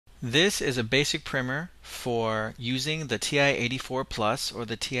This is a basic primer for using the TI-84 Plus or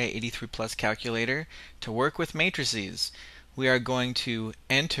the TI-83 Plus calculator to work with matrices. We are going to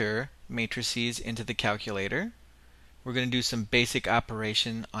enter matrices into the calculator. We're going to do some basic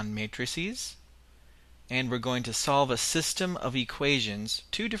operation on matrices. And we're going to solve a system of equations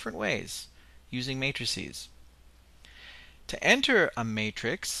two different ways using matrices. To enter a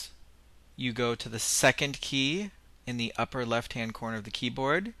matrix, you go to the second key in the upper left-hand corner of the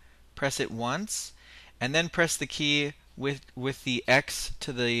keyboard, press it once, and then press the key with the X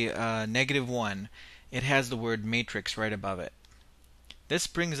to the -1. It has the word matrix right above it. This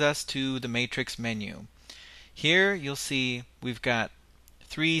brings us to the matrix menu. Here you'll see we've got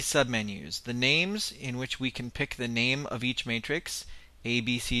three submenus. The names, in which we can pick the name of each matrix, A,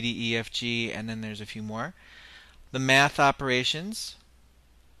 B, C, D, E, F, G, and then there's a few more. The math operations,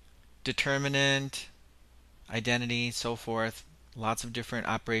 determinant, identity, so forth. Lots of different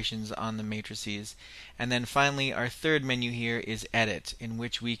operations on the matrices. And then finally, our third menu here is Edit, in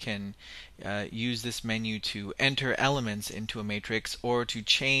which we can use this menu to enter elements into a matrix or to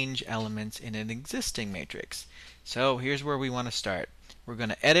change elements in an existing matrix. So here's where we want to start. We're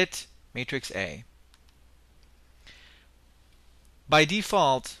going to edit matrix A. By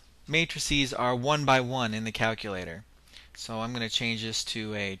default, matrices are 1 by 1 in the calculator. So I'm going to change this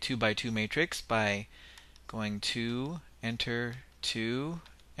to a 2 by 2 matrix by going to enter, 2,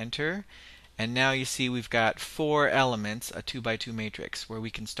 enter, and now you see we've got 4 elements, a 2 by 2 matrix, where we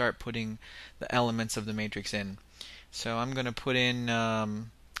can start putting the elements of the matrix in. So I'm going to put in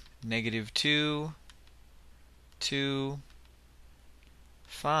 -2, 2,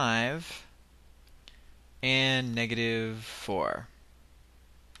 5, and -4.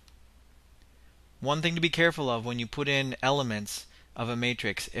 One thing to be careful of when you put in elements of a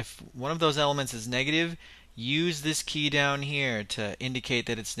matrix, if one of those elements is negative, use this key down here to indicate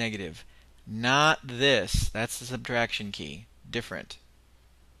that it's negative. Not this. That's the subtraction key. Different.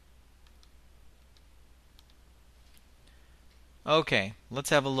 Okay,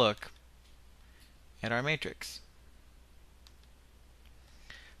 let's have a look at our matrix.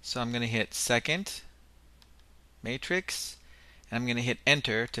 So I'm going to hit second matrix, and I'm going to hit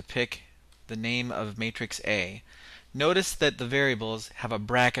enter to pick the name of matrix A. Notice that the variables have a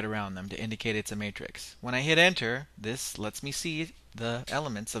bracket around them to indicate it's a matrix. When I hit enter, this lets me see the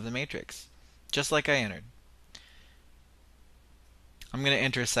elements of the matrix, just like I entered. I'm going to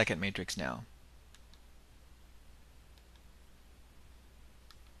enter a second matrix now.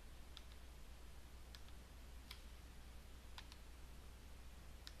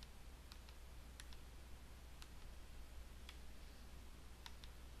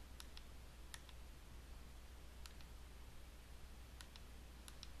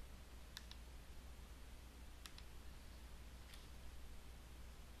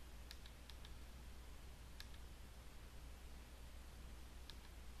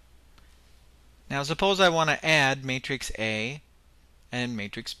 Now suppose I want to add matrix A and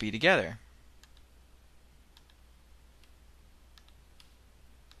matrix B together.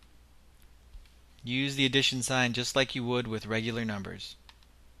 Use the addition sign just like you would with regular numbers.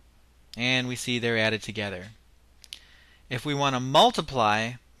 And we see they're added together. If we want to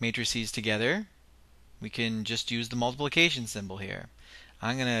multiply matrices together, we can just use the multiplication symbol here.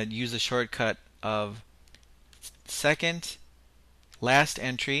 I'm going to use a shortcut of second, last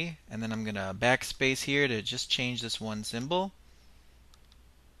entry, and then I'm going to backspace here to just change this one symbol.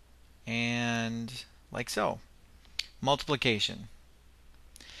 And like so. Multiplication.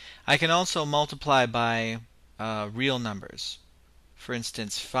 I can also multiply by real numbers. For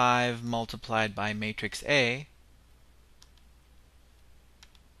instance, 5 multiplied by matrix A.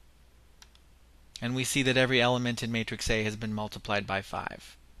 And we see that every element in matrix A has been multiplied by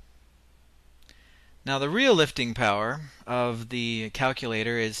 5. Now the real lifting power of the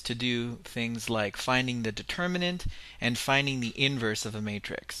calculator is to do things like finding the determinant and finding the inverse of a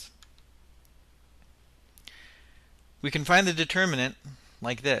matrix. We can find the determinant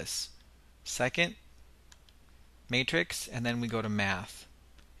like this. Second matrix, and then we go to math.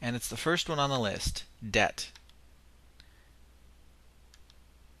 And it's the first one on the list, debt.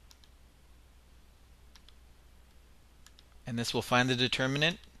 And this will find the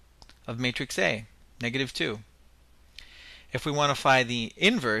determinant of matrix A, -2. If we want to find the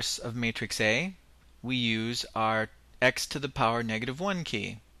inverse of matrix A, we use our x to the power -1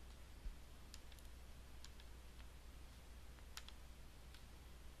 key.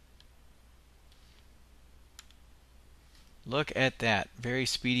 Look at that, very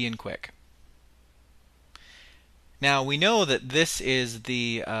speedy and quick. Now we know that this is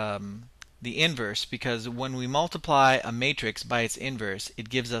the the inverse, because when we multiply a matrix by its inverse, it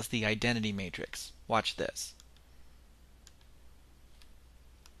gives us the identity matrix. Watch this.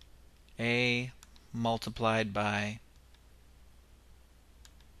 A multiplied by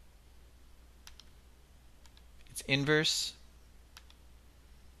its inverse.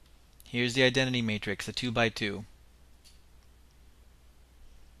 Here's the identity matrix, a 2 by 2.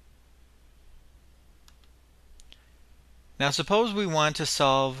 Now suppose we want to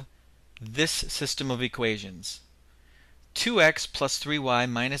solve this system of equations. 2x plus 3y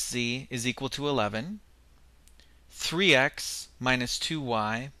minus z is equal to 11. 3x minus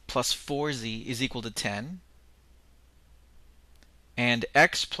 2y plus 4z is equal to 10. And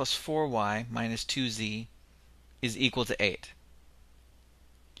x plus 4y minus 2z is equal to 8.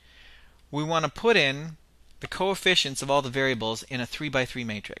 We want to put in the coefficients of all the variables in a 3 by 3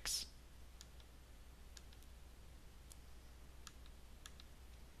 matrix.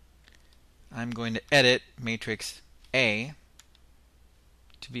 I'm going to edit matrix A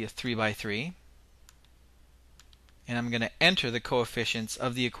to be a 3 by 3, and I'm going to enter the coefficients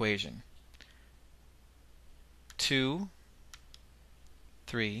of the equation. 2,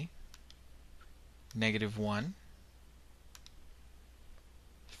 3, negative 1,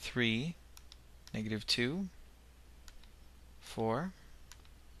 3, negative 2, 4,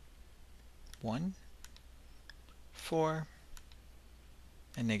 1, 4,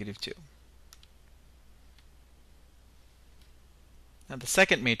 and negative 2. Now the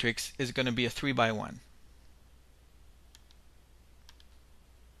second matrix is going to be a 3 by 1.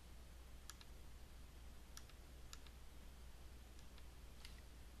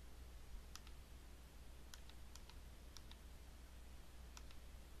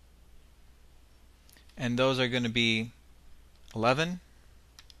 And those are going to be 11,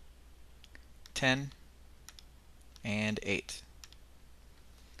 10, and 8.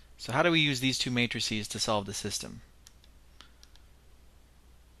 So how do we use these two matrices to solve the system?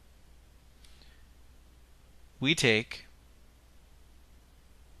 We take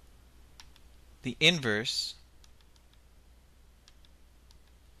the inverse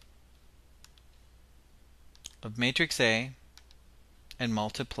of matrix A and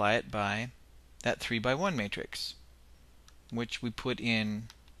multiply it by that 3 by 1 matrix, which we put in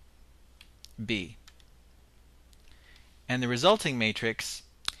B. And the resulting matrix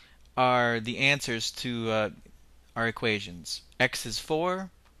are the answers to our equations. X is 4,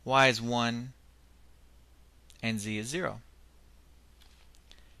 Y is 1, and Z is 0.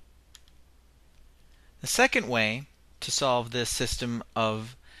 The second way to solve this system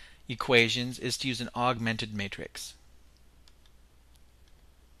of equations is to use an augmented matrix.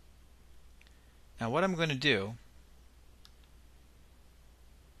 Now what I'm going to do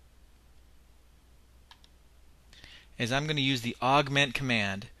is I'm going to use the augment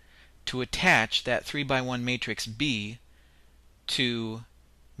command to attach that 3 by 1 matrix B to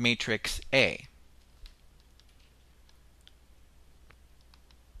matrix A.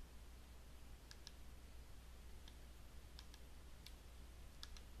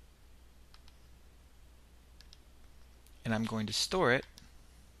 And I'm going to store it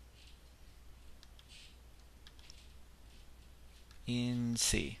in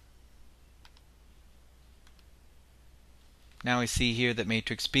C. Now we see here that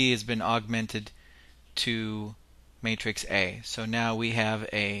matrix B has been augmented to matrix A. So now we have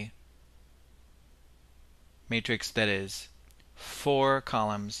a matrix that is 4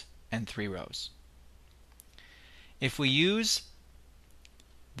 columns and 3 rows. If we use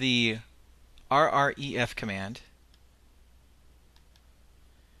the RREF command,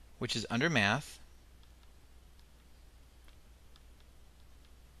 which is under Math,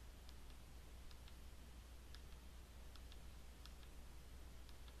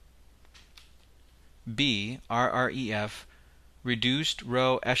 B, RREF, reduced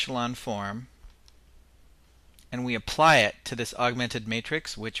row echelon form, and we apply it to this augmented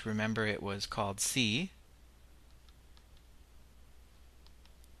matrix, which remember it was called C.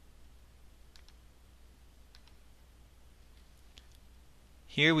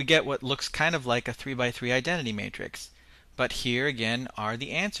 Here we get what looks kind of like a 3 by 3 identity matrix, but here again are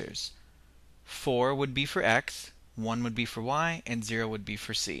the answers. 4 would be for X, 1 would be for Y, and 0 would be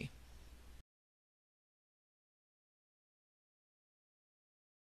for C.